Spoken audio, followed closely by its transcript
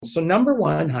So number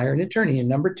one, hire an attorney. And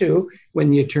number two,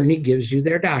 when the attorney gives you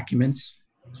their documents,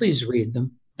 please read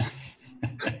them.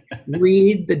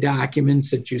 Read the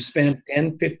documents that you spent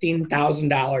 $10,000,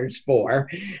 $15,000 for.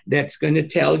 That's going to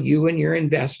tell you and your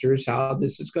investors how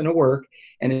this is going to work,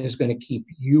 and it is going to keep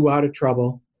you out of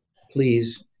trouble.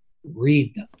 Please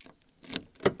read them.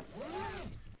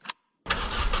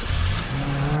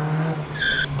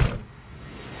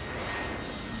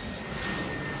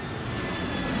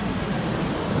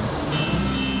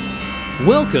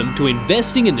 Welcome to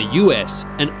Investing in the US,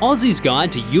 an Aussie's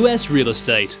Guide to US Real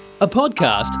Estate, a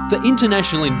podcast for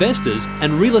international investors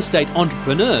and real estate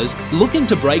entrepreneurs looking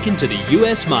to break into the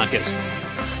US market.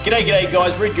 G'day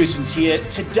guys, Red Goosens here.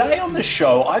 Today on the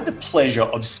show, I have the pleasure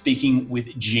of speaking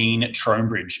with Gene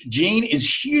Trowbridge. Gene is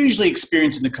hugely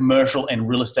experienced in the commercial and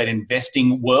real estate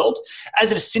investing world.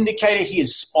 As a syndicator, he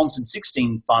has sponsored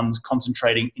 16 funds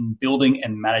concentrating in building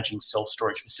and managing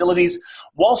self-storage facilities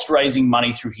whilst raising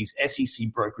money through his SEC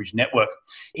brokerage network.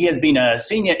 He has been a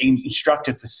senior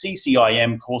instructor for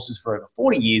CCIM courses for over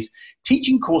 40 years,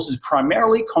 teaching courses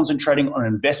primarily concentrating on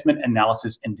investment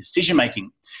analysis and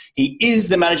decision-making. He is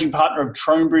the managing partner of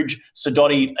Trowbridge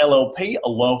Sidoti LLP, a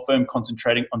law firm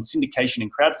concentrating on syndication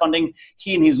and crowdfunding.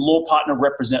 He and his law partner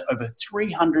represent over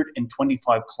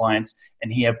 325 clients,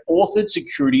 and he have authored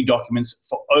security documents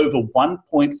for over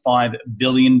 $1.5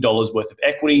 billion worth of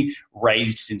equity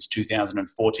raised since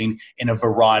 2014 in a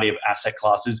variety of asset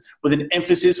classes with an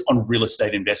emphasis on real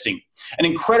estate investing. An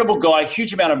incredible guy,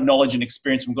 huge amount of knowledge and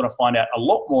experience. We're going to find out a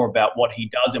lot more about what he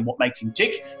does and what makes him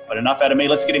tick. But enough out of me.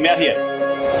 Let's get him out here.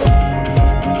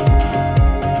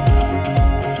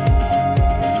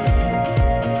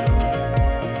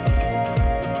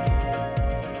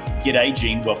 G'day,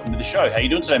 Gene. Welcome to the show. How you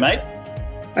doing today, mate?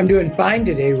 I'm doing fine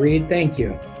today, Reed. Thank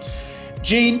you.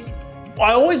 Gene,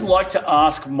 I always like to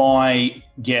ask my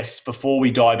guests before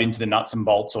we dive into the nuts and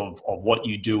bolts of what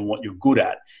you do and what you're good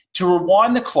at, to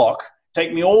rewind the clock,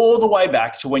 take me all the way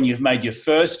back to when you've made your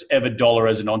first ever dollar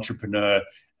as an entrepreneur,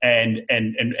 and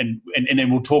then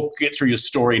we'll get through your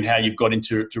story and how you've got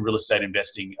into real estate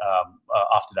investing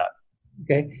after that.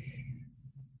 Okay.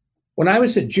 When I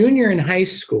was a junior in high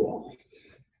school,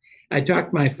 I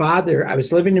talked my father, I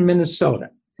was living in Minnesota.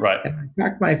 Right. And I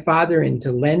talked my father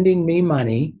into lending me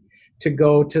money to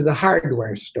go to the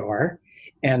hardware store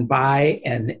and buy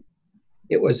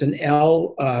it was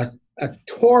a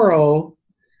Toro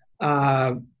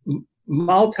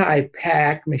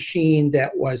multi-pack machine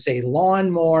that was a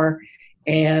lawnmower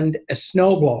and a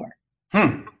snowblower.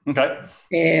 Okay.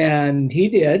 And he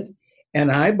did. And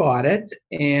I bought it,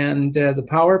 and the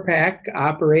Power Pack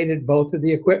operated both of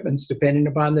the equipments depending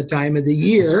upon the time of the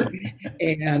year.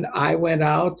 And I went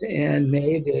out and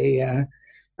made a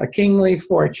kingly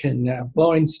fortune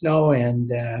blowing snow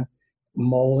and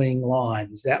mowing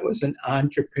lawns. That was an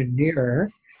entrepreneur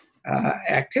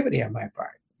activity on my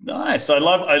part. Nice. I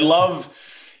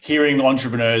love hearing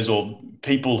entrepreneurs or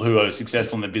people who are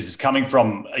successful in the business coming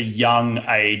from a young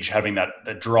age, having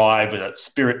that drive or that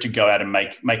spirit to go out and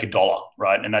make a dollar,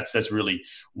 right? And that's really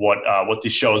what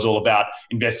this show is all about,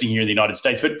 investing here in the United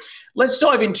States. But let's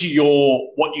dive into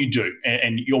what you do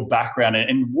and your background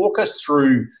and walk us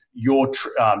through your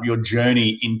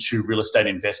journey into real estate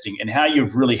investing and how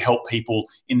you've really helped people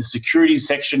in the securities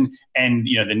section and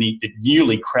the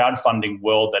newly crowdfunding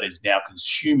world that is now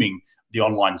consuming the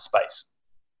online space.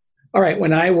 All right.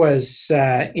 When I was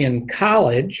in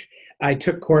college, I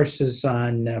took courses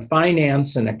on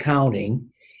finance and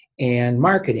accounting and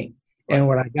marketing. And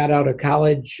when I got out of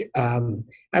college,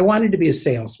 I wanted to be a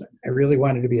salesman. I really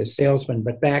wanted to be a salesman.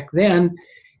 But back then,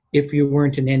 if you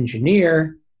weren't an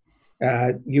engineer,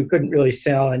 you couldn't really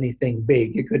sell anything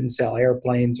big. You couldn't sell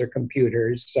airplanes or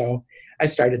computers. So I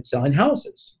started selling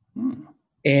houses.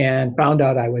 And found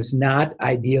out I was not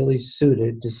ideally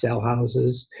suited to sell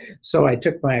houses. So I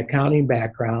took my accounting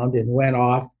background and went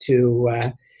off to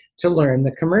learn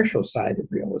the commercial side of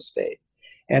real estate.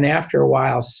 And after a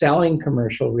while selling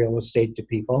commercial real estate to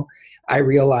people, I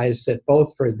realized that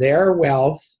both for their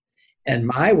wealth and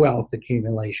my wealth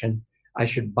accumulation, I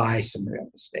should buy some real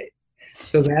estate.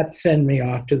 So that sent me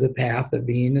off to the path of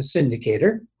being a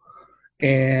syndicator.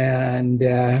 And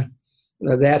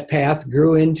that path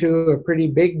grew into a pretty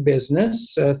big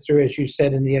business through, as you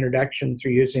said in the introduction,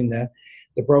 through using the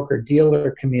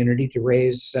broker-dealer community to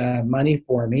raise money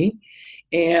for me.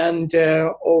 And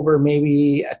over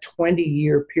maybe a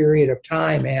 20-year period of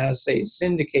time as a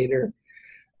syndicator,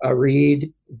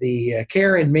 Reed, the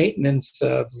care and maintenance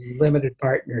of limited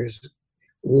partners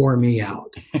wore me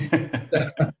out.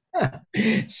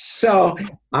 So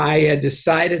I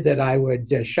decided that I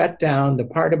would shut down the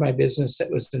part of my business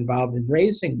that was involved in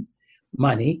raising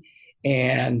money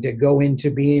and to go into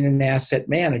being an asset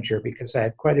manager, because I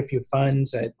had quite a few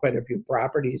funds, I had quite a few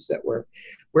properties that were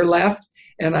left.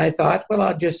 And I thought, well,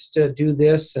 I'll just do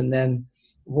this. And then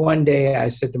one day I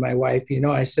said to my wife,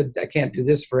 I said, I can't do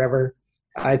this forever.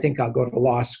 I think I'll go to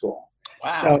law school.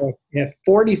 Wow. So at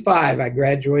 45, I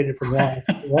graduated from law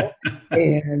school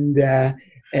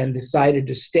and decided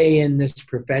to stay in this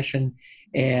profession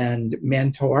and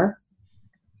mentor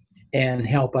and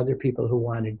help other people who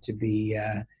wanted to be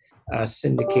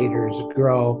syndicators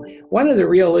grow. One of the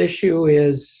real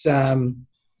issues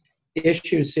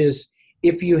is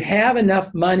if you have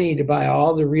enough money to buy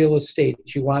all the real estate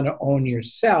you want to own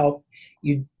yourself,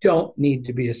 you don't need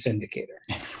to be a syndicator.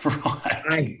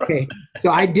 Right. Okay. So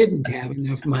I didn't have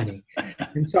enough money.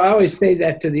 And so I always say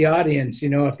that to the audience,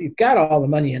 if you've got all the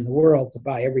money in the world to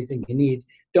buy everything you need,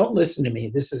 don't listen to me.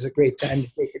 This is a great time to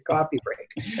take a coffee break.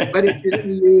 But if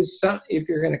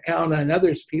you're going to count on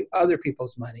other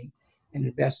people's money and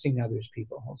investing other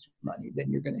people's money, then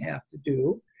you're going to have to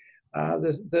do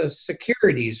the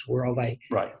securities world.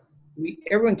 Right.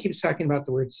 Everyone keeps talking about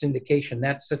the word syndication.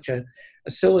 That's such a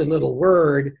silly little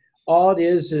word. All it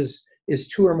is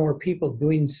two or more people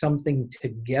doing something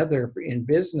together in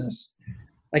business.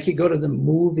 Like you go to the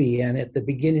movie, and at the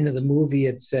beginning of the movie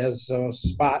it says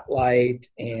Spotlight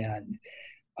and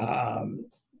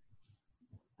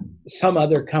some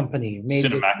other company.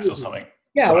 Cinemax or something.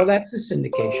 Yeah, right. Well, that's a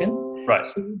syndication. Right.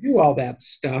 So we do all that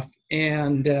stuff,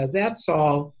 and that's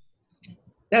all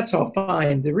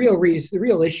fine. The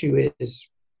real issue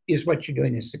is what you're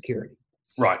doing is security.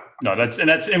 Right. No, we're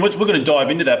going to dive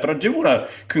into that. But I do want to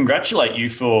congratulate you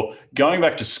for going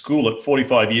back to school at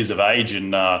 45 years of age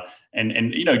and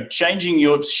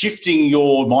shifting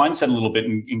your mindset a little bit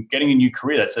and getting a new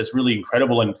career. That's really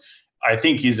incredible, and I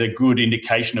think is a good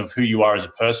indication of who you are as a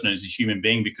person, as a human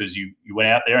being, because you went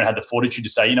out there and had the fortitude to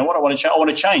say, you know what, I want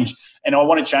to change, and I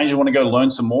want to change. I want to go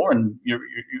learn some more, and you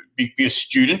be a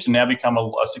student and now become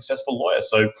a successful lawyer.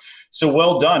 So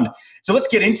well done. So let's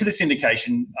get into the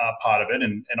syndication part of it,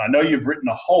 and I know you've written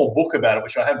a whole book about it,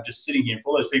 which I have just sitting here. For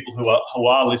all those people who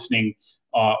are listening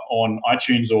on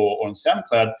iTunes or on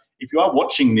SoundCloud, if you are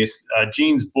watching this,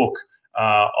 Gene's book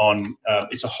on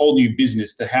It's a Whole New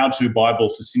Business, the How-To Bible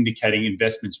for Syndicating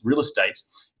Investments Real Estate.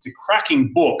 It's a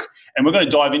cracking book, and we're going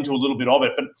to dive into a little bit of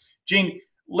it. But Gene,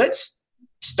 let's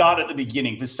start at the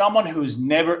beginning. For someone who's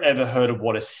never ever heard of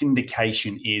what a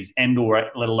syndication is or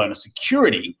let alone a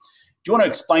security, do you want to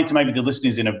explain to maybe the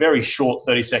listeners in a very short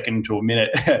 30-second to a minute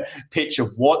pitch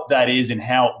of what that is and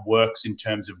how it works in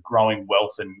terms of growing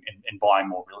wealth and buying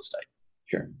more real estate?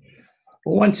 Sure.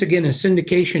 Well, once again, a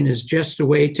syndication is just a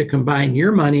way to combine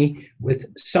your money with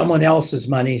someone else's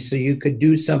money so you could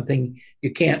do something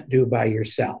you can't do by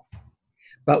yourself.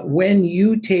 But when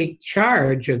you take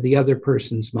charge of the other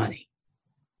person's money,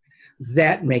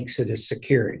 that makes it a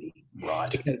security. Right.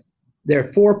 Because there are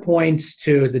 4 points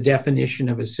to the definition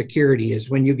of a security is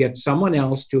when you get someone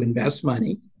else to invest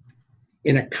money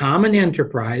in a common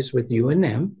enterprise with you and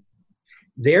them.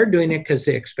 They're doing it because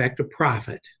they expect a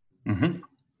profit. Mm-hmm.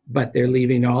 But they're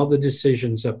leaving all the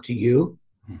decisions up to you.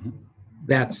 Mm-hmm.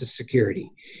 That's a security.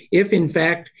 If, in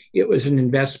fact, it was an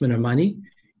investment of money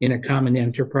in a common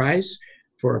enterprise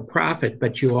for a profit,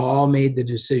 but you all made the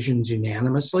decisions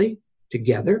unanimously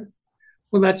together,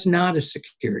 well, that's not a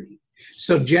security.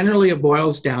 So generally it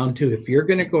boils down to if you're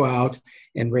going to go out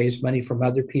and raise money from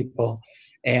other people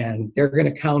and they're going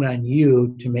to count on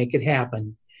you to make it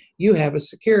happen, you have a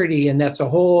security, and that's a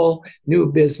whole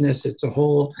new business. It's a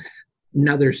whole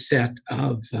another set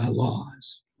of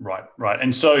laws. Right.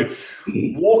 And so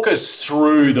walk us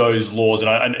through those laws.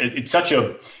 And it's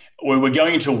we're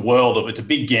going into a world of, it's a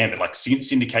big gambit. Like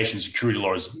syndication security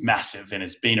law is massive, and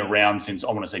it's been around since,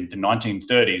 I want to say, the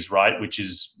 1930s, right? Which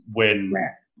is when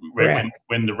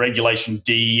the Regulation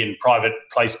D and private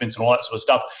placements and all that sort of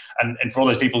stuff. And for all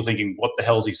those people thinking, what the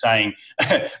hell is he saying?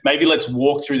 Maybe let's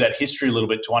walk through that history a little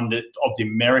bit of the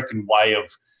American way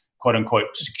of quote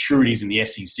unquote securities in the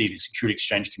SEC, the Security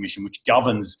Exchange Commission, which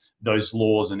governs those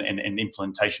laws and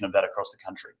implementation of that across the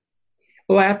country.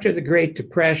 Well, after the Great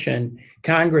Depression,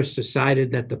 Congress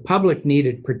decided that the public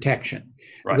needed protection.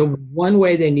 Right. The one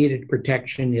way they needed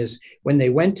protection is when they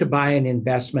went to buy an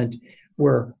investment,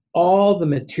 were all the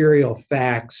material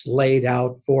facts laid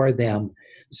out for them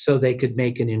so they could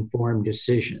make an informed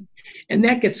decision. And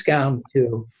that gets down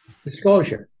to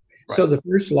disclosure. Right. So the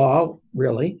first law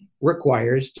really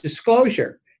requires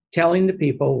disclosure, telling the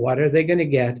people what are they going to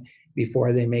get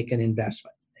before they make an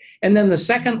investment. And then the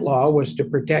second law was to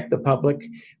protect the public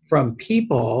from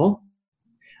people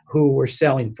who were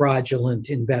selling fraudulent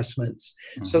investments.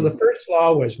 Mm-hmm. So the first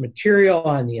law was material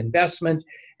on the investment,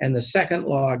 And the second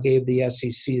law gave the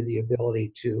SEC the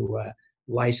ability to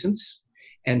license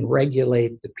and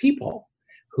regulate the people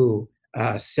who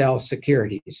sell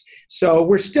securities. So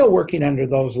we're still working under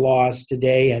those laws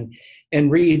today,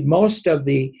 and Reed, most of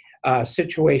the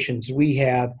situations we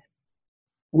have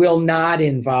will not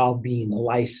involve being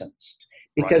licensed,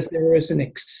 because there is an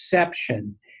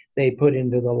exception they put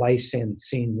into the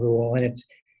licensing rule, and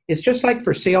it's just like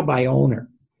for sale by owner.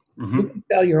 Mm-hmm. You can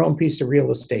sell your own piece of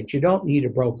real estate. You don't need a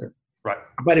broker. Right.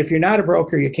 But if you're not a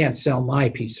broker, you can't sell my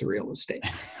piece of real estate.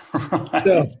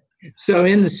 Right. So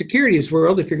in the securities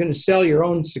world, if you're going to sell your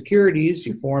own securities,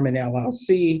 you form an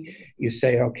LLC, you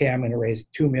say, okay, I'm going to raise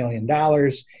 $2 million,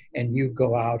 and you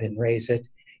go out and raise it.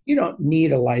 You don't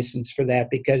need a license for that,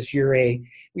 because you're a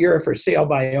for sale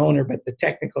by owner, but the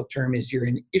technical term is you're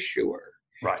an issuer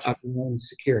of your own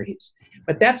securities.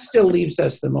 But that still leaves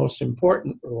us the most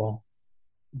important rule,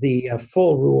 the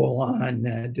full rule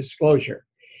on disclosure.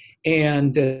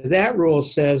 And that rule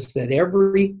says that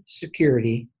every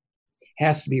security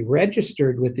has to be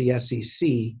registered with the SEC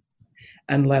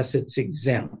unless it's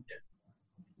exempt.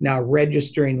 Now,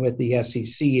 registering with the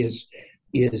SEC is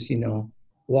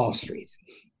Wall Street.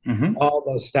 Mm-hmm. All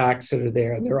those stocks that are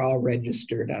there, they're all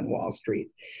registered on Wall Street.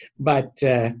 But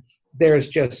there's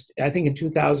just, I think in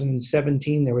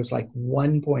 2017, there was like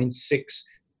 $1.6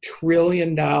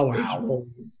 trillion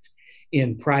raised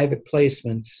in private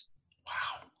placements.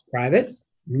 Wow. Private,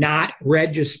 not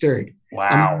registered.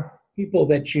 Wow. People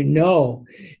that you know.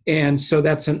 And so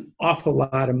that's an awful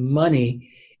lot of money.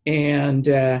 And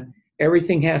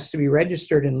everything has to be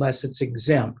registered unless it's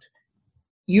exempt.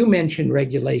 You mentioned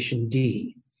Regulation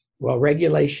D. Well,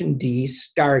 Regulation D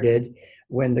started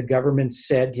when the government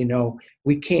said,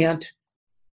 we can't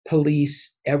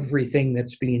police everything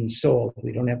that's being sold.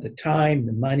 We don't have the time,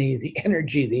 the money, the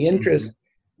energy, the interest.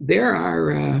 Mm-hmm. There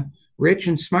are rich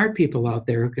and smart people out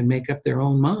there who can make up their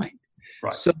own mind.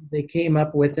 Right. So they came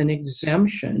up with an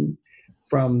exemption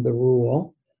from the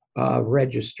rule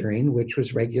registering, which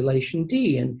was Regulation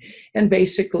D. And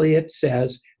basically it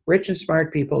says rich and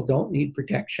smart people don't need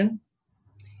protection.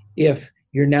 If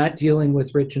you're not dealing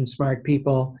with rich and smart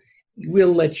people,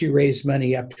 we'll let you raise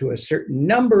money up to a certain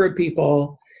number of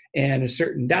people and a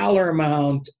certain dollar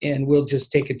amount, and we'll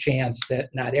just take a chance that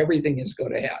not everything is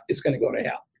going to go to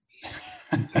hell.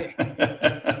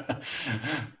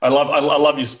 I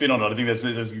love your spin on it. I think that's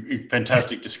a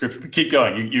fantastic description. But keep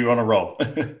going. You're on a roll.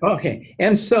 Okay.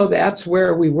 And so that's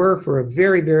where we were for a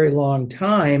very, very long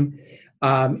time.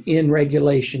 In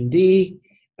Regulation D,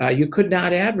 you could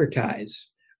not advertise.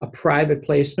 A private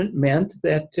placement meant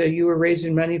that you were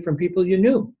raising money from people you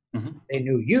knew. Mm-hmm. They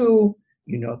knew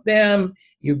you know them,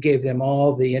 you gave them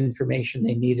all the information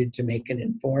they needed to make an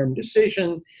informed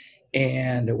decision,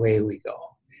 and away we go.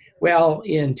 Well,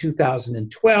 in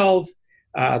 2012,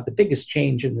 the biggest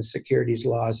change in the securities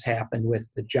laws happened with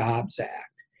the Jobs Act.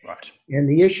 Right. And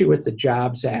the issue with the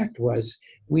Jobs Act was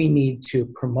we need to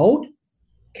promote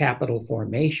capital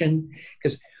formation,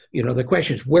 because the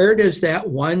question is, where does that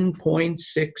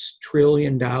 $1.6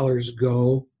 trillion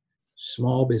go?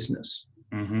 Small business.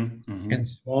 Mm-hmm, mm-hmm. And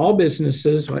small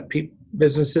businesses,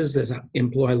 businesses that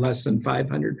employ less than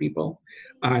 500 people,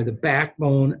 are the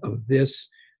backbone of this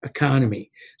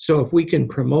economy. So if we can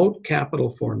promote capital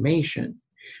formation,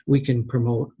 we can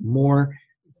promote more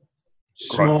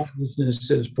small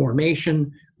businesses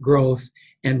formation, growth,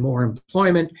 and more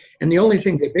employment. And the only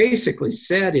thing they basically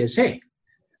said is, hey,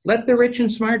 let the rich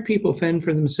and smart people fend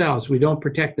for themselves. We don't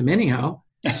protect them anyhow,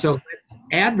 so let's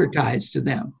advertise to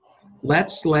them.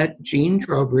 Let's let Gene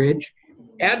Trowbridge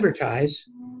advertise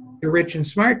to rich and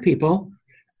smart people,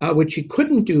 which he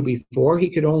couldn't do before. He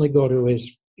could only go to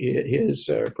his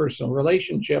personal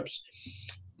relationships.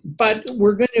 But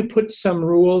we're going to put some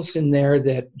rules in there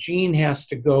that Gene has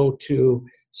to go to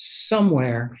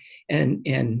somewhere,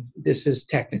 and this is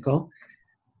technical,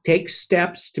 take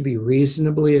steps to be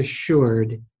reasonably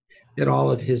assured that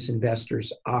all of his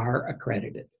investors are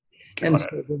accredited. And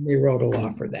so then they wrote a law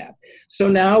for that. So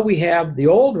now we have the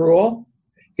old rule: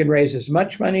 you can raise as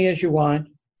much money as you want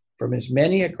from as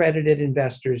many accredited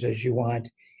investors as you want,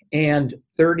 and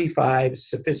 35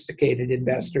 sophisticated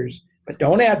investors, but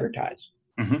don't advertise.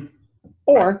 Mm-hmm.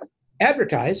 Or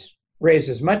advertise, raise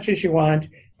as much as you want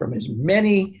from as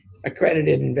many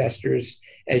accredited investors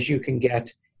as you can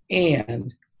get,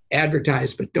 and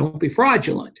advertise, but don't be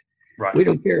fraudulent. Right. We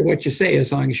don't care what you say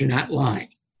as long as you're not lying.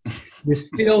 You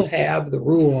still have the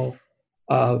rule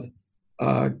of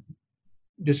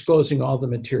disclosing all the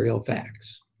material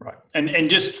facts. Right. And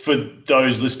just for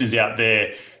those listeners out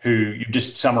there who you've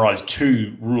just summarized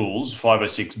two rules,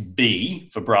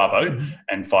 506B for Bravo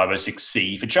and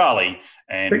 506C for Charlie.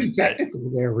 And pretty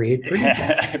technical there, Reed.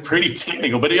 Pretty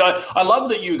technical. But I love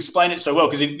that you explain it so well,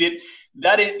 because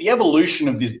that is the evolution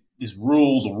of this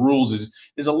rules is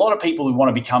there's a lot of people who want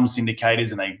to become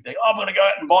syndicators, and they I'm going to go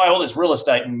out and buy all this real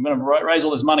estate and I'm going to raise all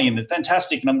this money and it's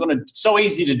fantastic and I'm going to so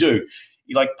easy to do.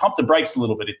 You like pump the brakes a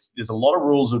little bit. There's a lot of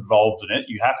rules involved in it.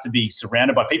 You have to be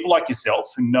surrounded by people like yourself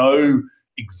who know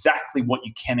exactly what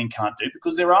you can and can't do,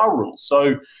 because there are rules.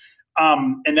 So,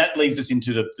 and that leads us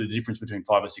into the difference between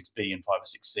 506B and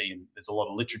 506C. And there's a lot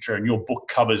of literature, and your book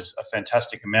covers a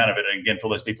fantastic amount of it. And again, for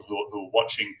those people who are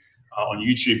watching on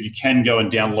YouTube, you can go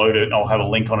and download it. And I'll have a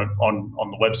link on it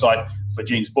on the website for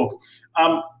Gene's book.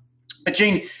 But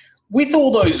Gene, with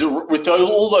all those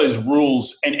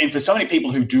rules, and for so many people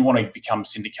who do want to become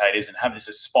syndicators and have this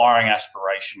aspiring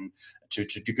aspiration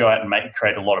to go out and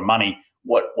create a lot of money,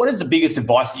 what is the biggest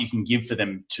advice that you can give for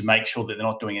them to make sure that they're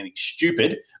not doing anything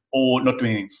stupid or not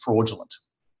doing anything fraudulent?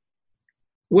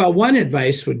 Well, one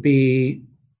advice would be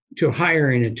to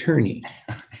hire an attorney.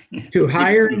 To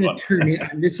hire an attorney.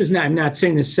 I'm not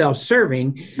saying this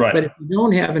self-serving, right. But if you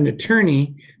don't have an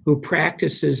attorney who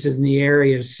practices in the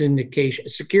area of syndication,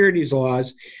 securities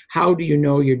laws, how do you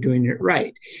know you're doing it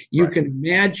right? You can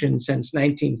imagine since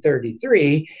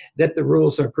 1933 that the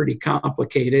rules are pretty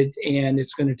complicated, and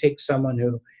it's going to take someone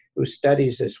who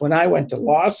studies this. When I went to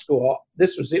law school,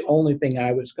 this was the only thing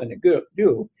I was going to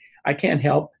do. I can't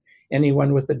help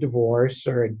anyone with a divorce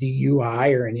or a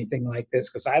DUI or anything like this,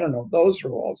 because I don't know those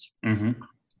rules. Mm-hmm.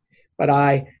 But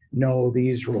I know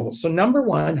these rules. So number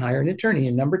one, hire an attorney.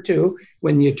 And number two,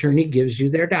 when the attorney gives you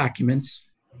their documents,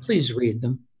 please read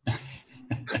them.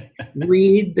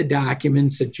 Read the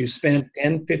documents that you spent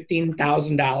 $10,000,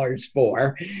 $15,000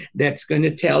 for. That's going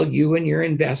to tell you and your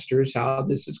investors how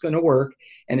this is going to work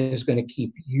and is going to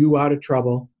keep you out of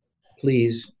trouble.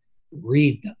 Please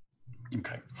read them.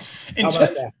 Okay. How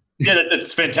about that? Yeah,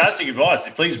 that's fantastic advice.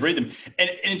 Please read them. And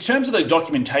in terms of those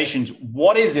documentations,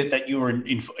 what is it that you're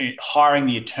hiring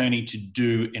the attorney to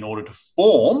do in order to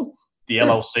form the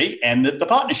LLC and the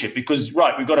partnership? Because,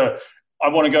 I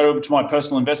want to go to my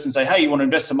personal investor and say, hey, you want to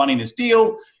invest some money in this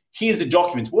deal? Here's the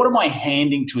documents. What am I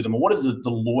handing to them? Or what is the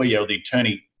lawyer or the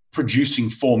attorney producing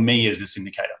for me as this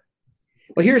syndicator?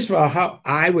 Well, here's how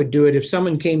I would do it. If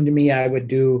someone came to me, I would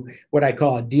do what I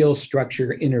call a deal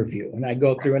structure interview. And I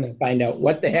go through and I find out,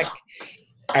 what the heck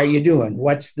are you doing?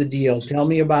 What's the deal? Tell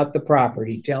me about the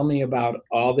property. Tell me about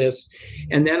all this.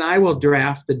 And then I will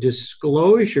draft the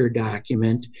disclosure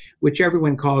document, which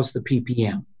everyone calls the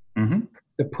PPM,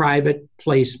 the private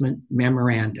placement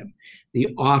memorandum,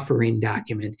 the offering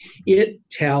document. It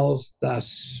tells the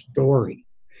story.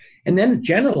 And then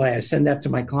generally I send that to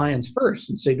my clients first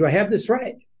and say, do I have this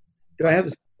right? Do I have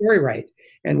the story right?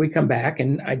 And we come back,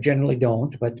 and I generally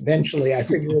don't, but eventually I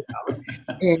figure it out.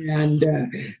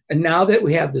 And now that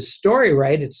we have the story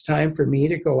right, it's time for me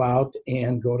to go out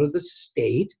and go to the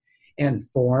state and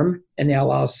form an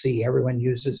LLC. Everyone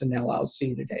uses an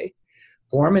LLC today.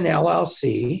 Form an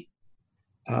LLC,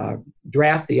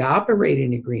 draft the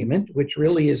operating agreement, which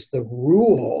really is the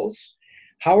rules.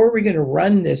 How are we going to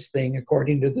run this thing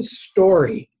according to the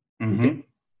story? Mm-hmm.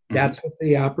 That's what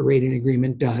the operating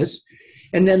agreement does.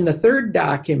 And then the third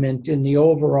document in the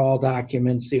overall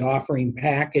documents, the offering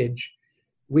package,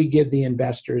 we give the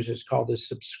investors is called a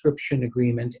subscription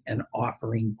agreement and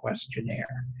offering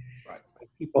questionnaire. Right.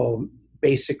 People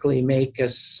basically make a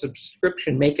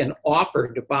subscription, make an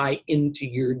offer to buy into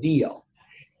your deal.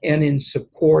 And in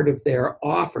support of their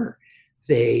offer,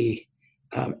 they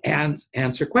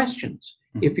answer questions.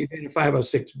 If you're in a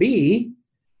 506B,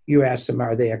 you ask them,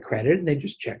 are they accredited? And they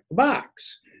just check the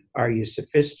box. Are you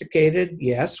sophisticated?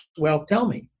 Yes. Well, tell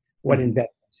me, what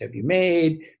investments have you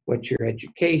made? What's your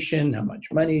education? How much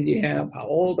money do you have? How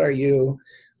old are you?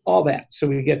 All that. So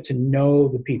we get to know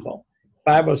the people.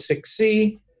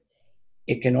 506C,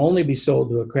 it can only be sold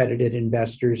to accredited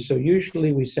investors. So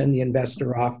usually we send the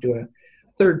investor off to a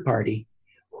third party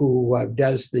who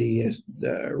does the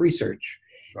research.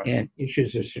 Right. And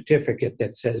issues a certificate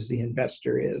that says the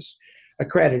investor is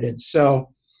accredited. So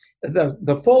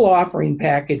the full offering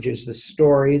package is the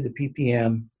story, the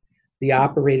PPM, the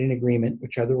operating agreement,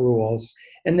 which are the rules,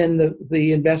 and then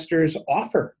the investor's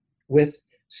offer with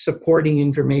supporting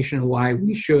information why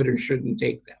we should or shouldn't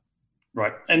take them.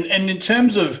 Right. And in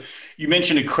terms of, you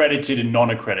mentioned accredited and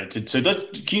non-accredited. So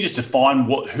can you just define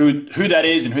who that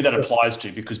is and who that applies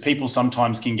to? Because people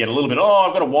sometimes can get a little bit,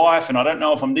 I've got a wife and I don't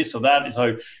know if I'm this or that.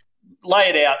 So lay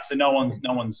it out so no one's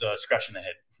scratching their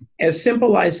head. As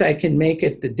simple as I can make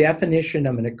it, the definition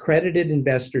of an accredited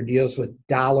investor deals with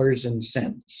dollars and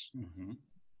cents. Mm-hmm.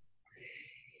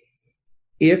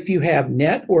 If you have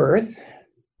net worth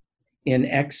in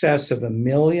excess of $1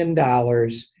 million,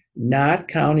 not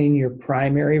counting your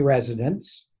primary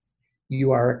residence,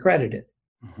 you are accredited.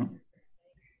 Mm-hmm.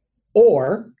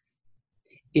 Or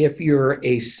if you're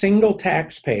a single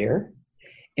taxpayer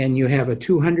and you have a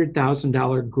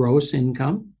 $200,000 gross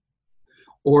income,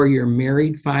 or you're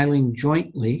married filing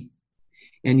jointly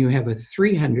and you have a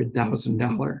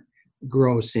 $300,000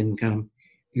 gross income,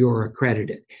 you're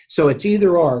accredited. So it's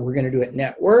either or. We're going to do it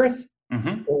net worth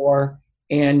Mm-hmm. or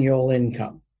annual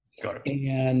income. Got it.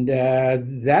 And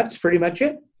that's pretty much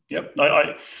it. Yep.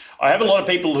 I have a lot of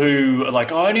people who are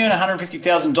like, I only earn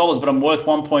 $150,000, but I'm worth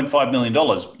 $1.5 million.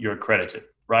 You're accredited,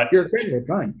 right? You're accredited,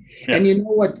 fine. Yeah. And you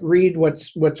know what, Reed,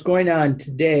 what's going on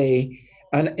today,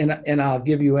 and I'll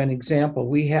give you an example.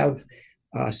 We have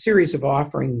a series of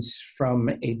offerings from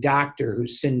a doctor who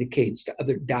syndicates to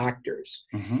other doctors.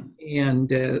 Mm-hmm.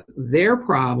 And their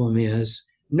problem is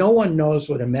no one knows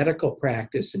what a medical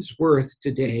practice is worth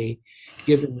today,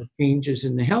 given the changes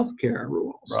in the healthcare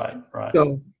rules. Right.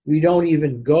 So we don't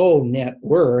even go net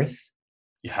worth.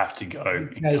 You have to go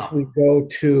Because income. we go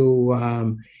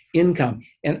to income.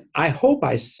 And I hope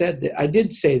I said that, I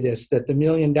did say this, that the $1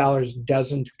 million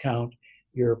doesn't count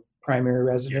your primary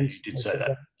residence. Yeah, you did say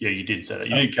that. Yeah, you did say that.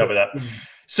 You did cover that.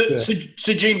 So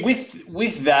Gene,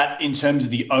 with that, in terms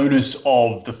of the onus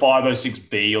of the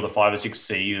 506B or the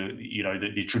 506C, you know,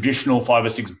 the traditional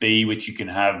 506B, which you can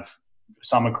have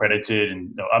some accredited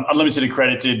and unlimited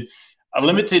accredited,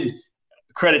 limited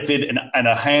accredited, and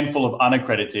a handful of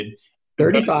unaccredited.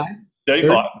 35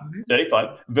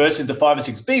 versus the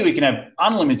 506B, we can have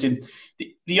unlimited.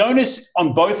 The onus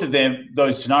on both of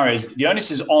those scenarios, the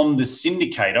onus is on the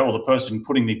syndicator or the person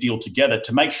putting the deal together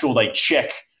to make sure they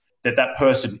check that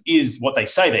person is what they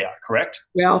say they are, correct?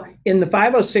 Well, in the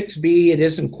 506B, it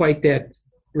isn't quite that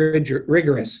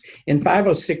rigorous. In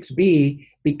 506B,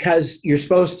 because you're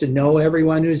supposed to know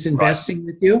everyone who's investing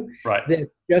with you, right? That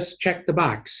just check the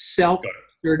box,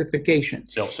 self-certification.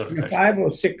 Self-certification. In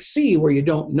 506C, where you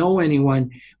don't know anyone,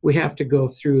 we have to go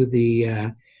through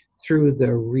the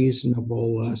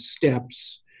reasonable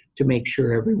steps to make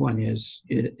sure everyone is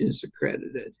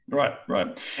accredited. Right.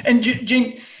 And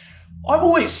Gene, I've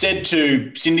always said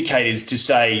to syndicators to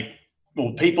say,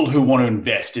 well, people who want to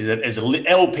invest as a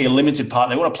LP, a limited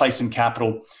partner, they want to place some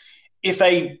capital. If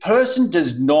a person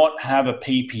does not have a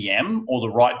PPM or the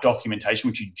right documentation,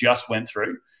 which you just went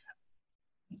through,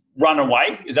 run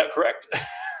away. Is that correct?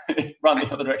 Run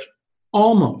the other direction.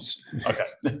 Almost. Okay.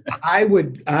 I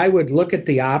would look at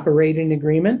the operating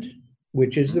agreement,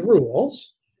 which is the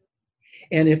rules.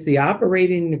 And if the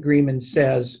operating agreement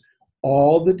says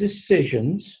all the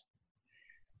decisions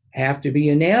have to be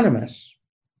unanimous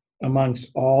amongst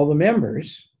all the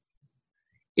members,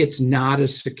 it's not a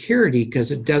security because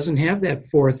it doesn't have that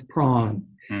fourth prong.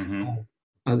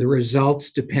 Mm-hmm. The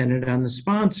results dependent on the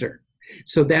sponsor.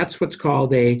 So that's what's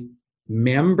called a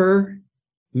member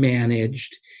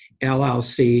managed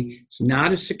LLC. It's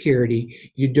not a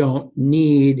security. You don't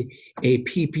need a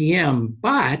PPM,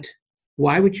 but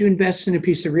why would you invest in a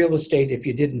piece of real estate if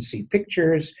you didn't see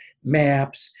pictures,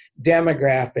 maps,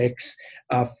 demographics,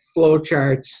 flow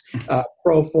charts,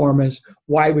 pro formas?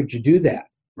 Why would you do that?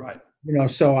 Right. You know,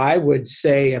 so I would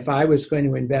say if I was going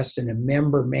to invest in a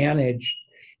member managed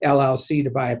LLC to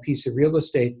buy a piece of real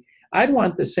estate, I'd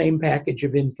want the same package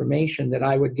of information that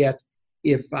I would get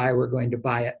if I were going to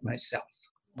buy it myself.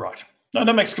 Right. No,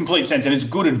 that makes complete sense. And it's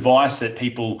good advice that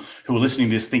people who are listening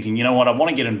to this thinking, you know what, I want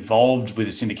to get involved with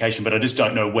the syndication, but I just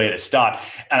don't know where to start.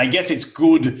 And I guess it's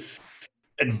good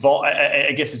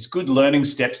learning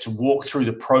steps to walk through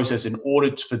the process in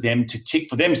order for them to tick,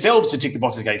 for themselves to tick the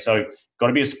box. Okay, so got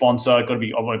to be a sponsor, I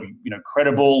want to be,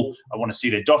 credible. I want to see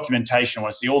their documentation. I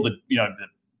want to see all the, the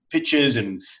pictures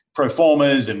and pro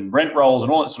formas and rent rolls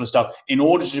and all that sort of stuff in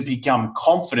order to become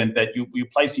confident that you're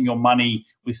placing your money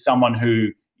with someone who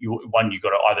you've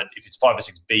got to either, if it's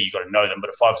 506B, you've got to know them,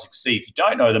 but a 506C, if you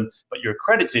don't know them, but you're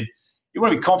accredited, you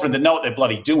want to be confident they know what they're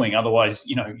bloody doing. Otherwise,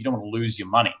 you don't want to lose your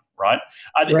money, right?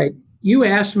 Right. You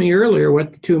asked me earlier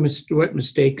what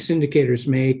mistakes syndicators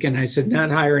make, and I said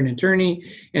not hire an attorney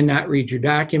and not read your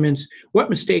documents. What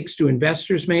mistakes do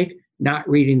investors make? Not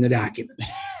reading the documents.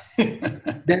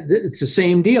 It's the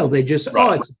same deal. They just,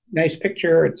 it's a nice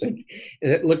picture.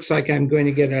 It looks like I'm going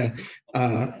to get a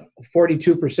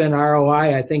 42%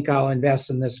 ROI. I think I'll invest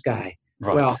in this guy.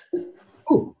 Right. Well,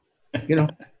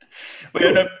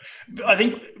 I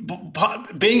think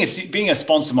being a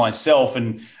sponsor myself,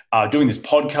 and doing this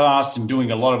podcast and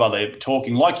doing a lot of other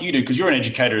talking like you do, because you're an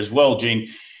educator as well, Gene.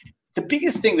 The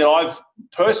biggest thing that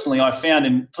I've found,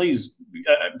 and please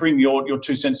bring your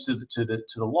 2 cents to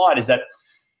the light, is that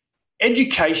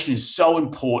education is so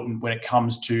important when it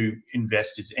comes to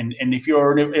investors. And if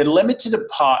you're a limited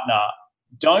partner,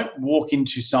 don't walk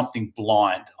into something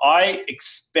blind. I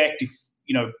expect,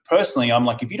 personally, I'm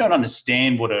like, if you don't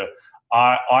understand what a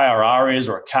IRR is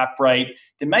or a cap rate,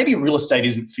 then maybe real estate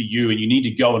isn't for you, and you need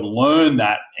to go and learn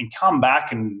that and come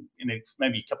back and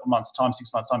maybe a couple of months' time,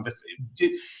 6 months' time. But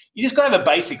you just got to have a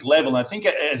basic level. And I think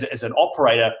as an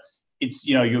operator, it's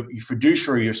your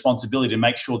fiduciary responsibility to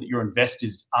make sure that your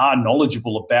investors are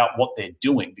knowledgeable about what they're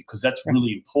doing, because that's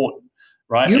really important,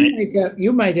 right?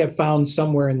 You might have found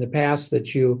somewhere in the past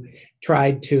that you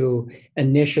tried to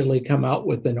initially come out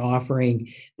with an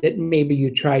offering that maybe you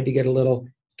tried to get a little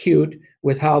cute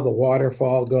with how the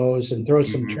waterfall goes and throw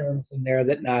some terms in there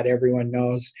that not everyone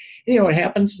knows. And you know what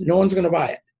happens? No one's going to buy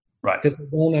it. Right. Because they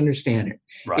don't understand it.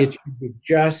 Right. It should be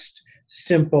just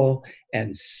simple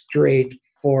and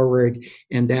straightforward,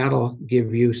 and that'll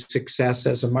give you success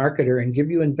as a marketer and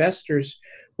give you investors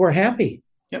who are happy.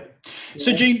 Yep.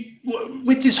 So, Gene,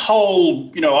 with this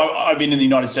whole, I've been in the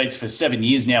United States for 7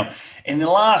 years now. In the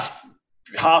last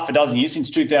half a dozen years, since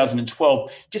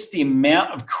 2012, just the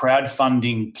amount of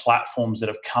crowdfunding platforms that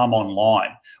have come online.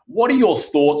 What are your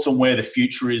thoughts on where the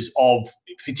future is of,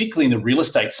 particularly in the real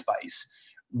estate space,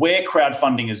 where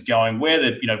crowdfunding is going,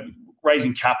 where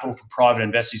raising capital from private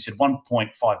investors? You said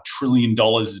 $1.5 trillion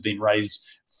has been raised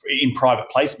in private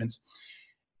placements.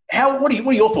 What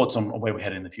are your thoughts on where we're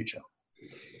headed in the future?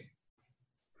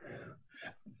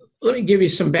 Let me give you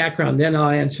some background, then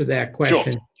I'll answer that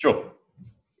question. Sure.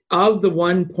 Of the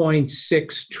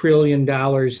 $1.6 trillion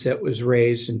that was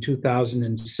raised in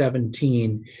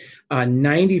 2017,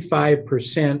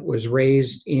 95% was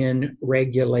raised in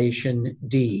Regulation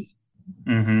D.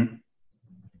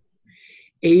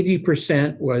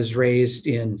 80% was raised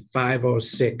in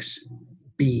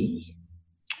 506B.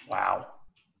 Wow.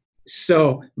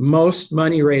 So most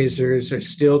money raisers are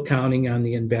still counting on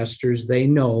the investors they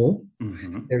know.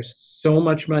 There's so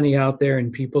much money out there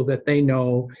and people that they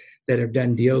know that have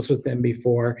done deals with them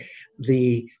before.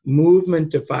 The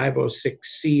movement to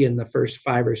 506C in the first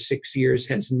 5 or 6 years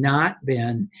has not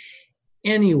been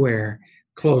anywhere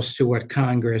close to what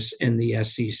Congress and the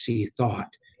SEC thought.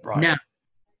 Right. Now,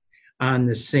 on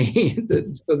the same,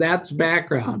 so that's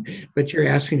background, but you're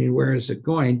asking me where is it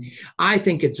going? I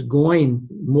think it's going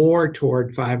more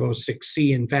toward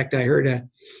 506C. In fact, I heard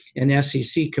an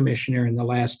SEC commissioner in the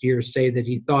last year say that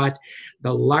he thought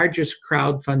the largest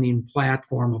crowdfunding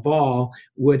platform of all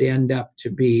would end up to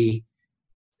be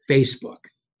Facebook.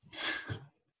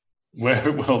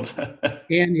 Where will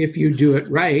And if you do it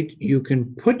right, you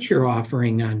can put your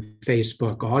offering on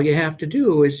Facebook. All you have to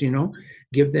do is,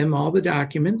 give them all the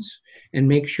documents and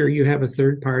make sure you have a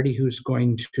third party who's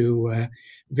going to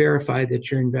verify that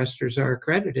your investors are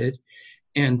accredited,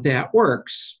 and that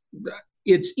works.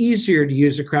 It's easier to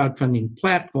use a crowdfunding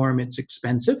platform. It's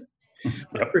expensive.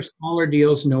 But for smaller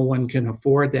deals, no one can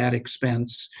afford that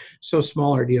expense. So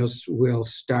smaller deals will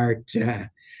start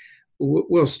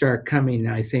coming,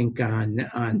 I think, on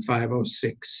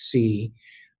 506C.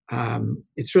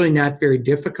 It's really not very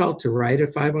difficult to write a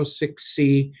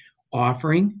 506C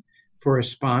offering for a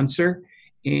sponsor,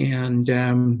 and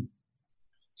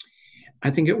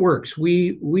I think it works.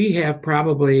 We have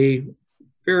probably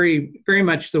very, very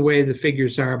much the way the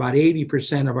figures are, about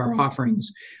 80% of our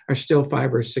offerings are still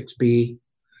 5 or 6B,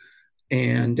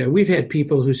 and we've had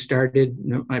people who started.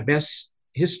 My best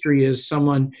history is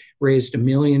someone raised $1.5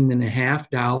 million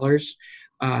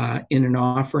in an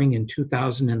offering in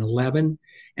 2011,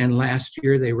 and last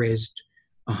year they raised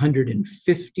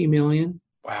 $150 million.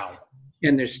 Wow.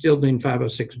 And they're still doing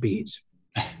 506Bs.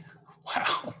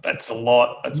 Wow, that's a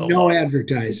lot. That's a lot. No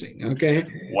advertising, okay?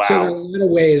 Wow. So there are a lot of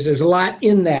ways. There's a lot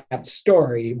in that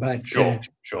story, but sure.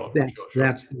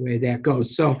 That's the way that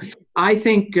goes. So I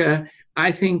think the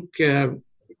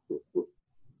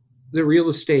real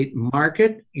estate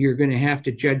market, you're going to have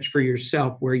to judge for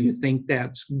yourself where you think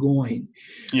that's going.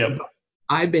 Yep.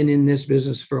 I've been in this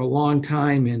business for a long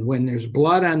time, and when there's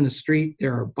blood on the street,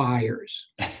 there are buyers,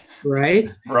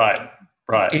 right? Right.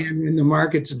 And when the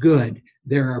market's good,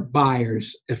 there are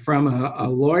buyers. From a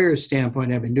lawyer's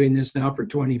standpoint, I've been doing this now for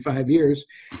 25 years.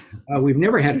 We've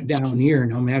never had a down year.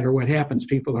 No matter what happens,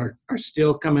 people are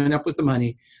still coming up with the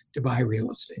money to buy real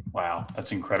estate. Wow,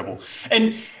 that's incredible.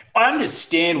 And I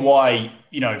understand why,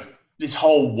 this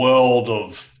whole world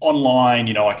of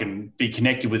online, I can be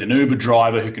connected with an Uber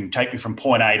driver who can take me from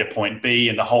point A to point B,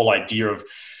 and the whole idea of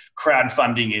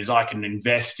crowdfunding is I can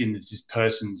invest in this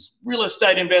person's real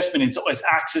estate investment. It's always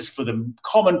access for the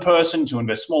common person to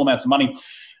invest small amounts of money.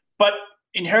 But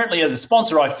inherently as a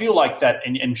sponsor, I feel like that,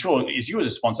 and sure, as you as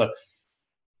a sponsor,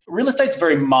 real estate's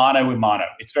very mano a mano.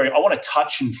 It's very, I want to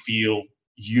touch and feel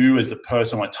you as the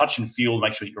person. I want to touch and feel,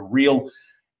 make sure that you're real.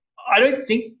 I don't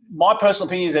think, my personal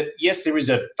opinion is that, yes, there is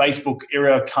a Facebook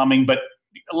era coming, but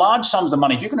large sums of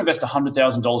money, if you can invest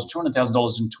 $100,000 or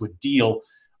 $200,000 into a deal,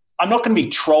 I'm not going to be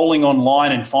trolling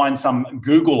online and find some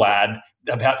Google ad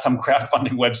about some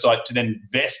crowdfunding website to then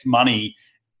invest money,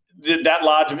 that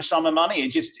large sum of money.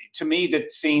 It just, to me,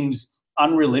 that seems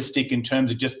unrealistic in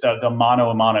terms of just the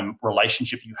mano-a-mano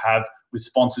relationship you have with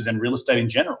sponsors and real estate in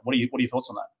general. What are your thoughts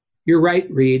on that? You're right,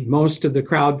 Reed. Most of the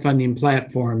crowdfunding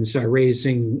platforms are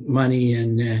raising money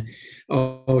in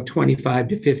 $25,000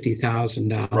 to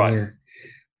 $50,000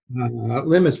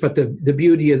 limits. But the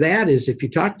beauty of that is, if you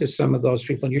talk to some of those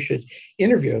people, and you should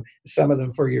interview some of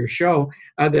them for your show,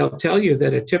 they'll tell you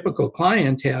that a typical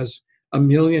client has $1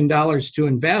 million to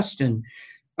invest, and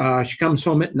she comes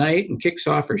home at night and kicks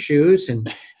off her shoes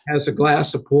and has a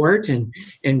glass of port and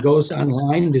goes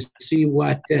online to see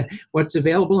what's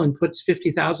available and puts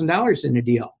 $50,000 in a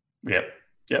deal. Yep.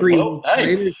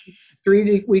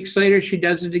 Three weeks later, she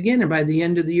does it again, and by the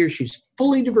end of the year, she's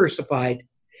fully diversified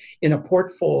in a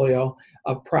portfolio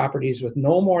of properties with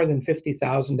no more than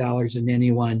 $50,000 in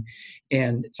any one,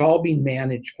 and it's all being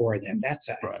managed for them. That's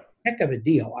a heck of a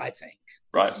deal, I think.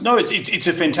 Right. No, it's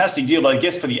a fantastic deal, but I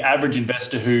guess for the average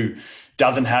investor who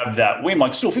doesn't have that win,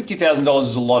 like still $50,000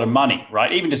 is a lot of money,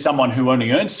 right? Even to someone who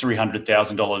only earns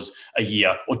 $300,000 a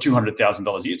year or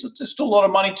 $200,000 a year, it's still a lot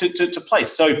of money to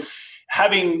place. So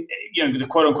having, the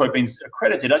quote unquote being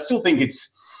accredited, I still think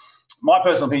it's, my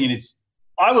personal opinion,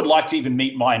 I would like to even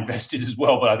meet my investors as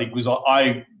well, but I think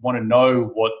I want to know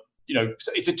what,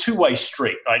 so it's a two-way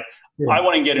street, right? Yeah. I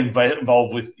want to get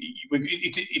involved with,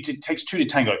 it takes two to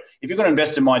tango. If you're going to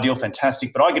invest in my deal,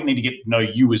 fantastic, but I need to get to know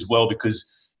you as well,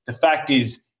 because the fact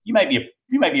is you may be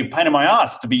a pain in my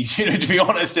ass, to be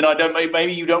honest, and I don't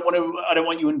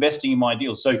want you investing in my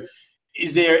deal. So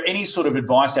is there any sort of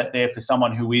advice out there for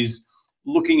someone who is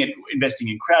looking at investing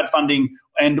in crowdfunding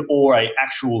and or a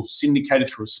actual syndicated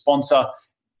through a sponsor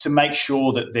to make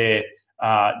sure that they're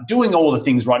doing all the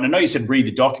things right? And I know you said read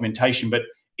the documentation, but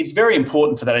it's very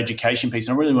important for that education piece.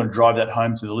 And I really want to drive that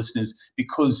home to the listeners,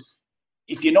 because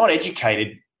if you're not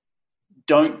educated,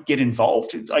 don't get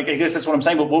involved. I guess that's what I'm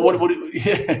saying. But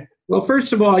Well,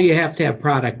 first of all, you have to have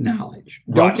product knowledge.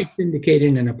 Don't get syndicated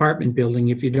in an apartment building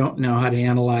if you don't know how to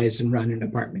analyze and run an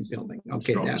apartment building.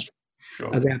 Okay,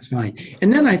 that's fine.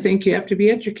 And then I think you have to be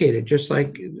educated, just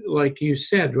like you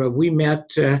said. Well, we met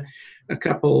a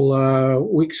couple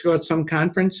weeks ago at some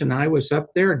conference, and I was up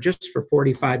there just for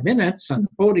 45 minutes on the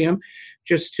podium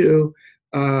just to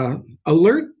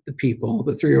alert the people,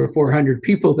 the 300 or 400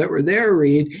 people that were there,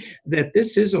 Reed, that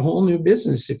this is a whole new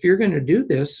business. If you're going to do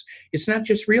this, it's not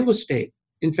just real estate.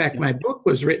 In fact, my book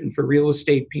was written for real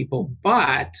estate people,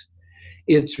 but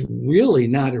it's really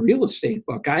not a real estate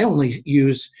book. I only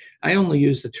use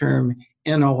the term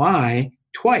NOI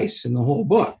twice in the whole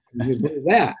book. You do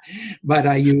that, but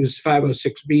I use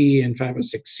 506B and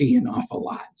 506C an awful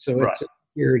lot. So it's a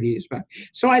securities book.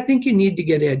 So I think you need to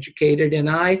get educated. And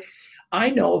I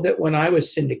know that when I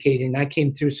was syndicating, I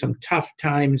came through some tough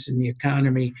times in the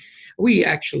economy. We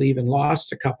actually even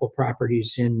lost a couple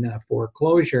properties in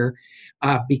foreclosure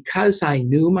because I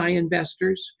knew my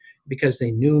investors, because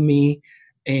they knew me,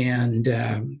 and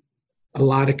a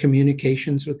lot of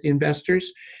communications with the investors.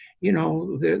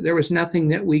 There was nothing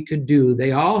that we could do.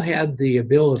 They all had the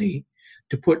ability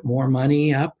to put more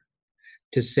money up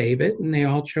to save it, and they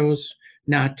all chose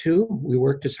not to. We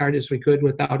worked as hard as we could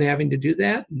without having to do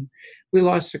that, and we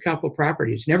lost a couple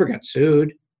properties. Never got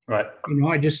sued. Right.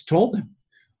 I just told them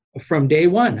from day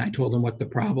one. I told them what the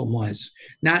problem was,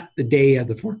 not the day of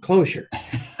the foreclosure.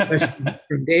 But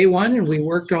from day one, and we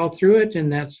worked all through it,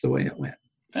 and that's the way it went.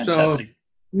 Fantastic. So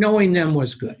knowing them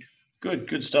was good.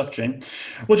 Good stuff, Gene.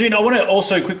 Well, Gene, I want to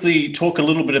also quickly talk a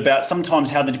little bit about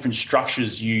sometimes how the different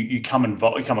structures you come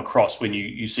across when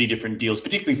you see different deals,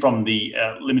 particularly from the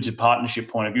limited partnership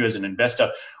point of view as an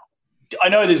investor. I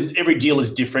know every deal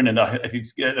is different, and I think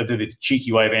it's a bit of a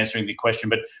cheeky way of answering the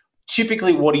question, but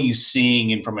typically what are you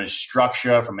seeing from a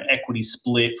structure, from an equity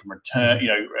split, from return,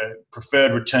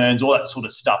 preferred returns, all that sort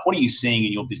of stuff? What are you seeing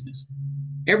in your business?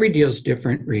 Every deal is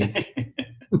different, Reed.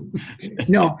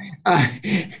 No,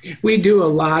 we do a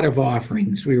lot of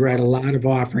offerings. We write a lot of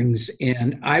offerings,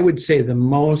 and I would say the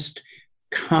most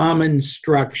common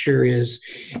structure is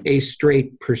a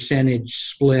straight percentage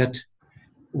split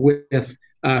with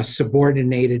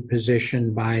subordinated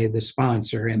position by the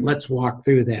sponsor. And let's walk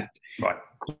through that. Right.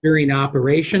 During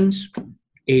operations,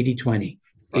 80-20.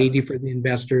 Right. 80 for the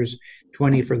investors,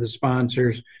 20 for the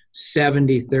sponsors,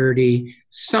 70-30,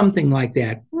 something like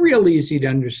that. Real easy to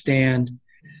understand.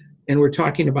 And we're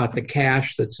talking about the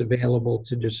cash that's available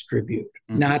to distribute,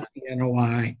 not the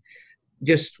NOI.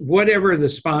 Just whatever the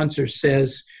sponsor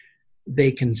says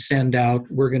they can send out,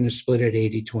 we're going to split it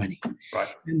 80-20. Right.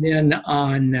 And then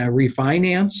on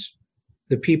refinance,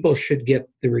 the people should get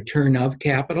the return of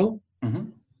capital.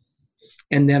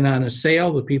 And then on a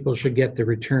sale, the people should get the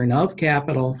return of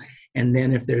capital. And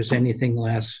then if there's anything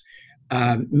less,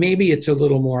 maybe it's a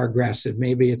little more aggressive.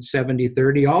 Maybe it's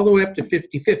 70-30, all the way up to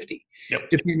 50-50,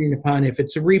 depending upon if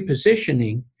it's a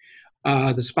repositioning.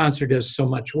 The sponsor does so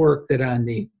much work that on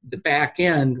the back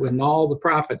end, when all the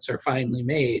profits are finally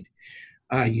made,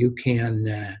 you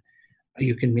can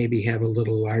maybe have a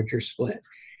little larger split.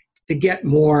 To get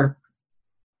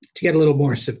a little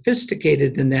more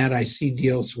sophisticated than that, I see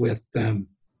deals with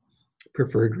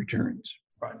preferred returns.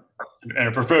 Right. And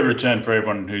a preferred return for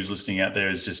everyone who's listening out there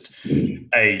is just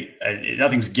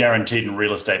nothing's guaranteed in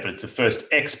real estate, but it's the first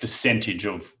X percentage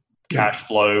of cash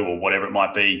flow or whatever it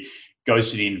might be goes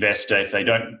to the investor. If they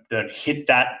don't hit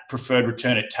that preferred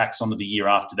return, it tacks onto the year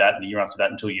after that and the year after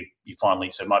that until you finally,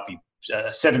 so it might be a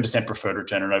 7% preferred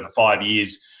return and over 5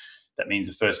 years. That means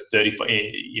the first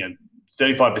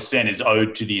 35% is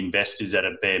owed to the investors at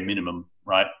a bare minimum,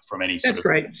 right? From any sort That's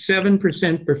right.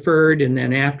 7% preferred, and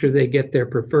then after they get their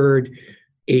preferred,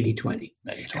 80-20.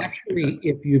 Actually,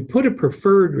 if you put a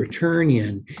preferred return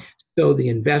in, so the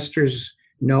investors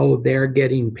know they're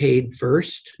getting paid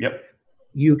first,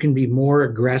 you can be more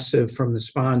aggressive from the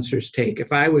sponsor's take.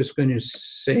 If I was going to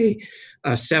say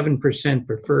a 7%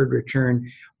 preferred return,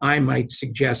 I might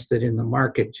suggest that in the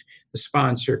market, the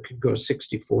sponsor could go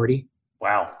 60-40.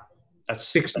 Wow. That's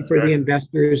 60 for the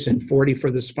investors and 40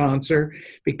 for the sponsor,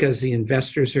 because the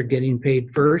investors are getting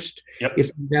paid first.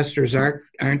 If investors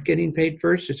aren't getting paid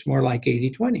first, it's more like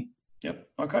 80-20.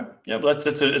 Okay. But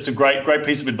it's a great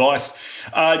piece of advice.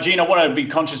 Gene, I want to be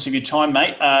conscious of your time,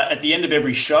 mate. At the end of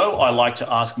every show, I like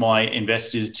to ask my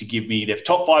investors to give me their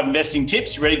top 5 investing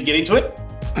tips. You ready to get into it?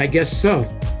 I guess so.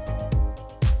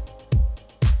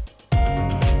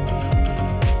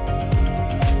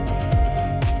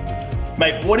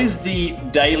 Mate, what is the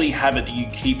daily habit that you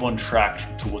keep on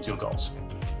track towards your goals?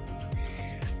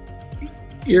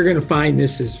 You're going to find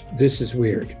this is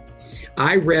weird.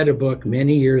 I read a book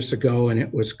many years ago, and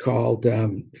it was called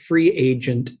Free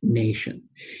Agent Nation.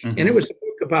 And it was a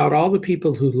book about all the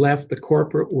people who left the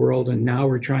corporate world and now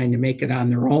are trying to make it on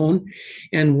their own.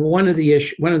 And one of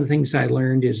the things I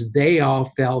learned is they all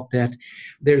felt that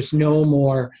there's no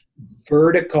more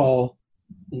vertical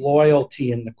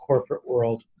loyalty in the corporate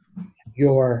world.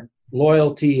 Your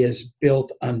loyalty is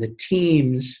built on the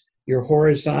teams, your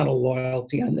horizontal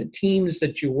loyalty on the teams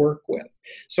that you work with.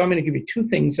 So I'm going to give you 2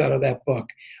 things out of that book.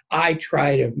 I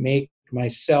try to make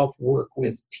myself work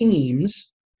with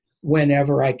teams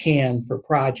whenever I can for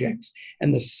projects.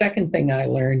 And the second thing I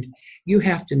learned, you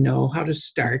have to know how to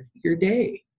start your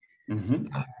day.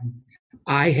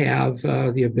 I have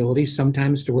the ability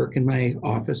sometimes to work in my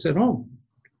office at home.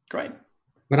 Great.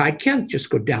 But I can't just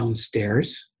go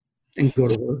downstairs and go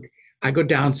to work. I go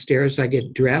downstairs, I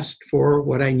get dressed for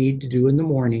what I need to do in the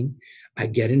morning. I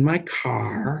get in my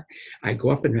car, I go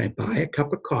up and I buy a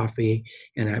cup of coffee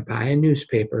and I buy a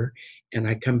newspaper and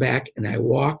I come back and I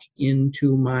walk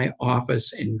into my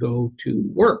office and go to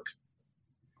work.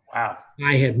 Wow.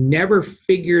 I have never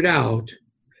figured out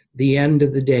the end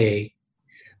of the day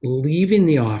leaving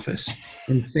the office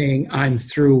and saying I'm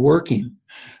through working.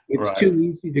 It's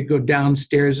too easy to go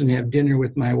downstairs and have dinner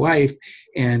with my wife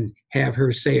and have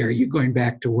her say, "Are you going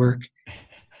back to work?"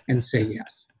 and say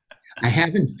yes. I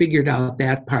haven't figured out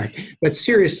that part. But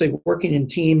seriously, working in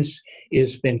teams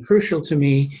has been crucial to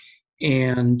me,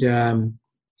 and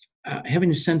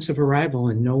having a sense of arrival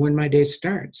and know when my day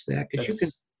starts. That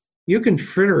because you can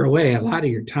fritter away a lot of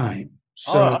your time.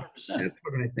 So 100%. That's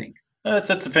what I think.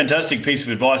 That's a fantastic piece of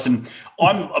advice, and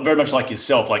I'm very much like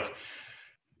yourself. Like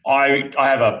I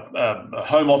have a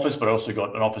home office, but I also got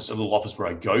a little office where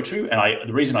I go to. And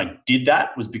the reason I did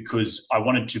that was because I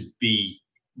wanted to be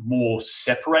more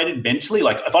separated mentally.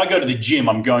 Like if I go to the gym,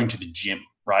 I'm going to the gym,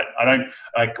 right?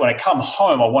 When I come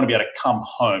home, I want to be able to come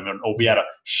home or be able to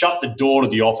shut the door to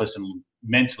the office and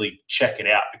mentally check it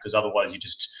out, because otherwise you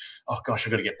just, oh gosh,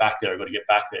 I've got to get back there.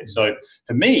 So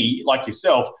for me, like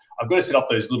yourself, I've got to set up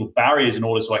those little barriers in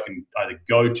order so I can either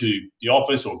go to the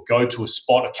office or go to a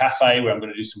spot, a cafe where I'm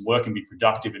going to do some work and be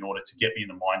productive in order to get me in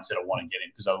the mindset I want to get in,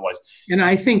 because otherwise. And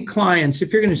I think clients,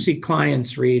 if you're going to see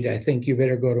clients read, I think you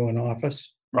better go to an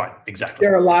office. Right, exactly.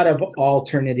 There are a lot of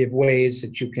alternative ways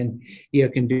that you can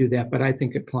do that, but I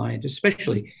think a client,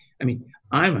 especially, I mean,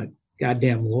 I'm a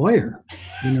goddamn lawyer,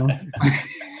 I'm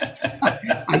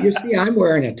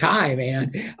wearing a tie,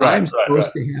 man. I'm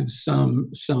supposed to have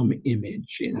some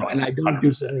image, and I don't 100%.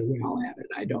 Do very well at it.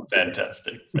 I don't.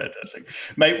 Fantastic.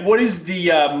 Mate, what is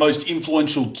the most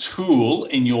influential tool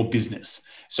in your business?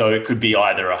 So it could be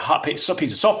either a piece of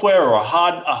software or a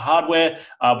hardware,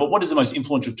 but what is the most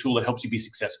influential tool that helps you be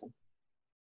successful?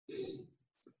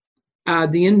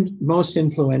 The most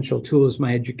influential tool is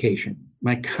my education,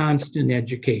 my constant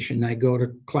education. I go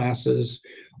to classes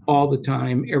all the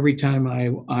time. Every time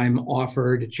I'm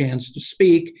offered a chance to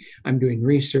speak, I'm doing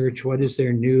research. What is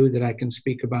there new that I can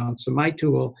speak about? So my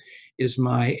tool is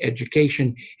my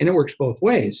education, and it works both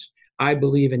ways. I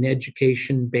believe in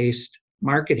education-based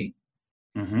marketing.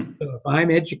 Mm-hmm. So if I'm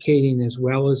educating as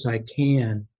well as I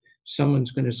can,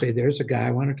 someone's going to say, there's a guy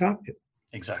I want to talk to.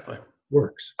 Exactly.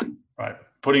 Works. Right.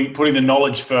 Putting the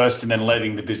knowledge first and then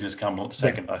letting the business come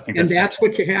second. I think that's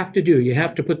what you have to do. You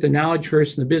have to put the knowledge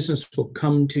first and the business will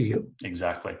come to you.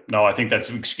 Exactly. No, I think that's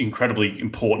incredibly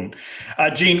important.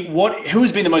 Gene, who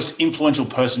has been the most influential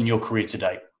person in your career to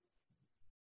date?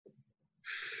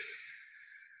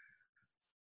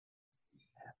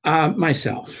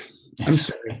 Myself. I'm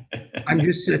sorry. I'm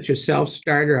just such a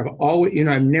self-starter.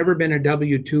 I've never been a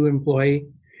W-2 employee.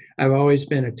 I've always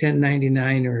been a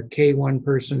 1099 or a K-1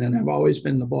 person, and I've always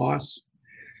been the boss.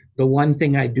 The one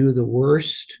thing I do the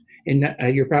worst, and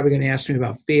you're probably going to ask me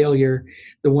about failure,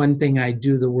 the one thing I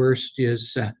do the worst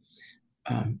is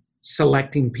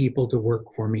selecting people to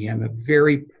work for me. I'm a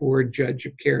very poor judge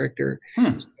of character.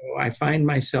 So I find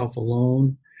myself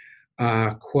alone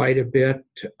quite a bit.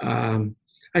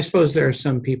 I suppose there are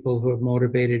some people who have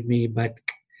motivated me, but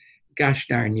gosh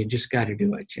darn, you just got to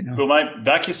do it, Well, mate,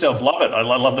 back yourself. Love it. I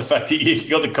love the fact that you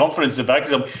got the confidence to back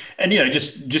yourself. And,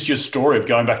 just your story of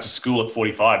going back to school at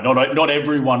 45. Not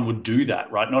everyone would do that,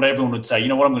 right? Not everyone would say, you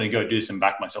know what, I'm going to go do this and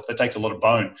back myself. That takes a lot of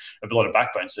backbone.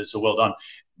 So well done.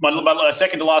 My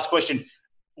second to last question,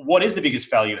 what is the biggest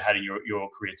failure you've had in your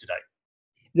career today?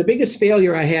 The biggest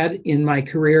failure I had in my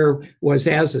career was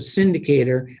as a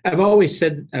syndicator. I've always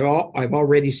said, I've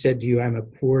already said to you, I'm a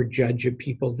poor judge of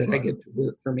people that I get to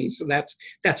work for me. So that's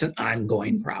an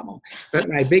ongoing problem. But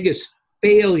my biggest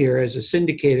failure as a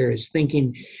syndicator is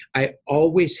thinking I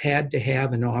always had to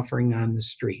have an offering on the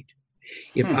street.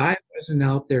 If I wasn't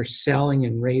out there selling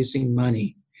and raising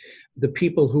money, the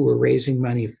people who were raising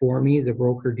money for me, the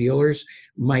broker dealers,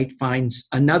 might find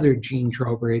another Gene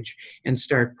Trowbridge and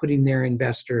start putting their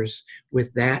investors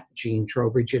with that Gene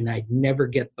Trowbridge, and I'd never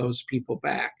get those people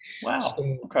back. Wow.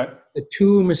 So okay. The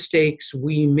two mistakes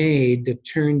we made that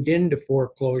turned into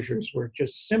foreclosures were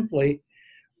just simply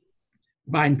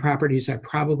buying properties I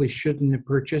probably shouldn't have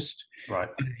purchased. Right.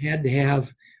 I had to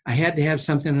have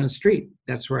something on the street.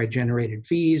 That's where I generated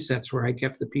fees. That's where I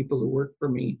kept the people who worked for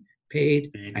me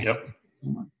paid. Yep.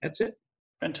 That's it.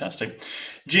 Fantastic.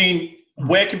 Gene,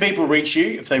 where can people reach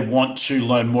you if they want to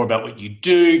learn more about what you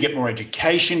do, get more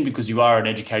education, because you are an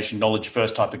education knowledge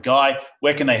first type of guy?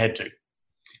 Where can they head to?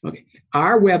 Okay.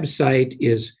 Our website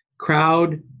is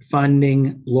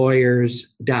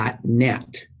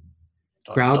crowdfundinglawyers.net.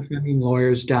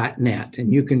 crowdfundinglawyers.net.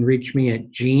 And you can reach me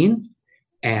at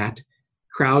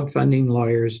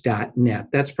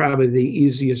gene@crowdfundinglawyers.net. That's probably the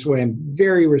easiest way. I'm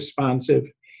very responsive.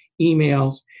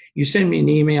 Emails. You send me an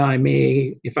email,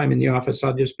 if I'm in the office,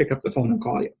 I'll just pick up the phone and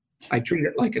call you. I treat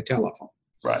it like a telephone.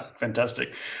 Right.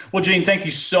 Fantastic. Well, Gene, thank you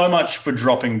so much for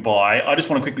dropping by. I just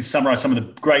want to quickly summarize some of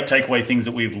the great takeaway things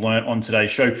that we've learned on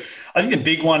today's show. I think the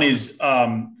big one is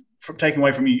from taking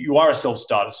away from you are a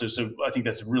self-starter. So I think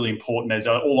that's really important. As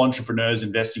all entrepreneurs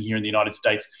investing here in the United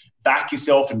States, back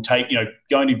yourself and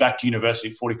going back to university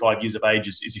at 45 years of age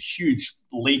is a huge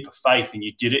leap of faith, and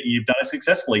you did it and you've done it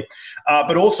successfully.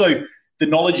 But also, the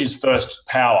knowledge is first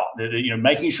power.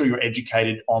 Making sure you're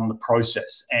educated on the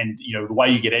process, and the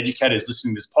way you get educated is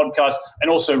listening to this podcast.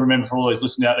 And also remember, for all those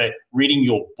listening out there, reading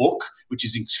your book, which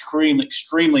is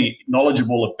extremely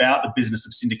knowledgeable about the business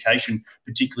of syndication,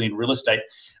 particularly in real estate.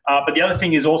 But the other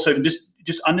thing is also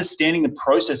just understanding the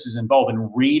processes involved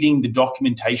and reading the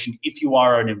documentation. If you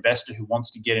are an investor who wants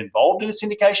to get involved in a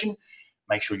syndication,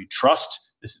 make sure you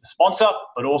trust this is the sponsor,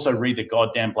 but also read the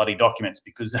goddamn bloody documents,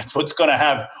 because that's what's going to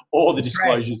have all the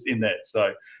disclosures in there.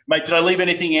 So, mate, did I leave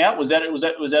anything out? Was that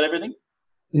everything?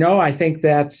 No, I think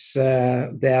that's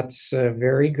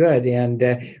very good. And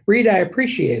Reed, I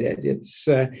appreciate it.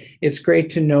 It's great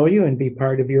to know you and be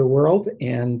part of your world.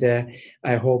 And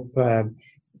I hope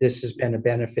this has been a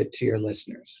benefit to your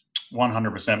listeners.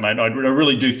 100%, mate. I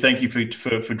really do thank you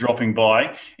for dropping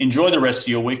by. Enjoy the rest of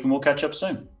your week, and we'll catch up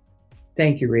soon.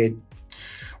 Thank you, Reed.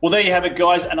 Well, there you have it,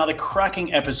 guys. Another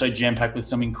cracking episode jam-packed with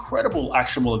some incredible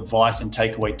actionable advice and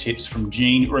takeaway tips from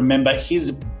Gene. Remember,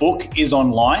 his book is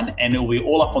online and it will be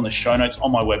all up on the show notes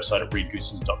on my website at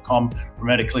reedgoosens.com.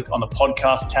 Remember to click on the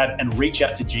podcast tab and reach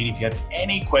out to Gene if you have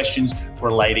any questions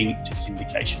relating to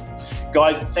syndication.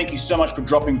 Guys, thank you so much for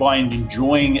dropping by and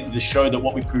enjoying the show that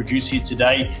what we produce here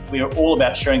today. We are all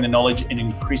about sharing the knowledge and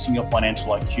increasing your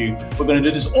financial IQ. We're going to do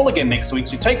this all again next week,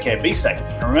 so take care, be safe,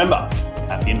 and remember,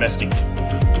 happy investing.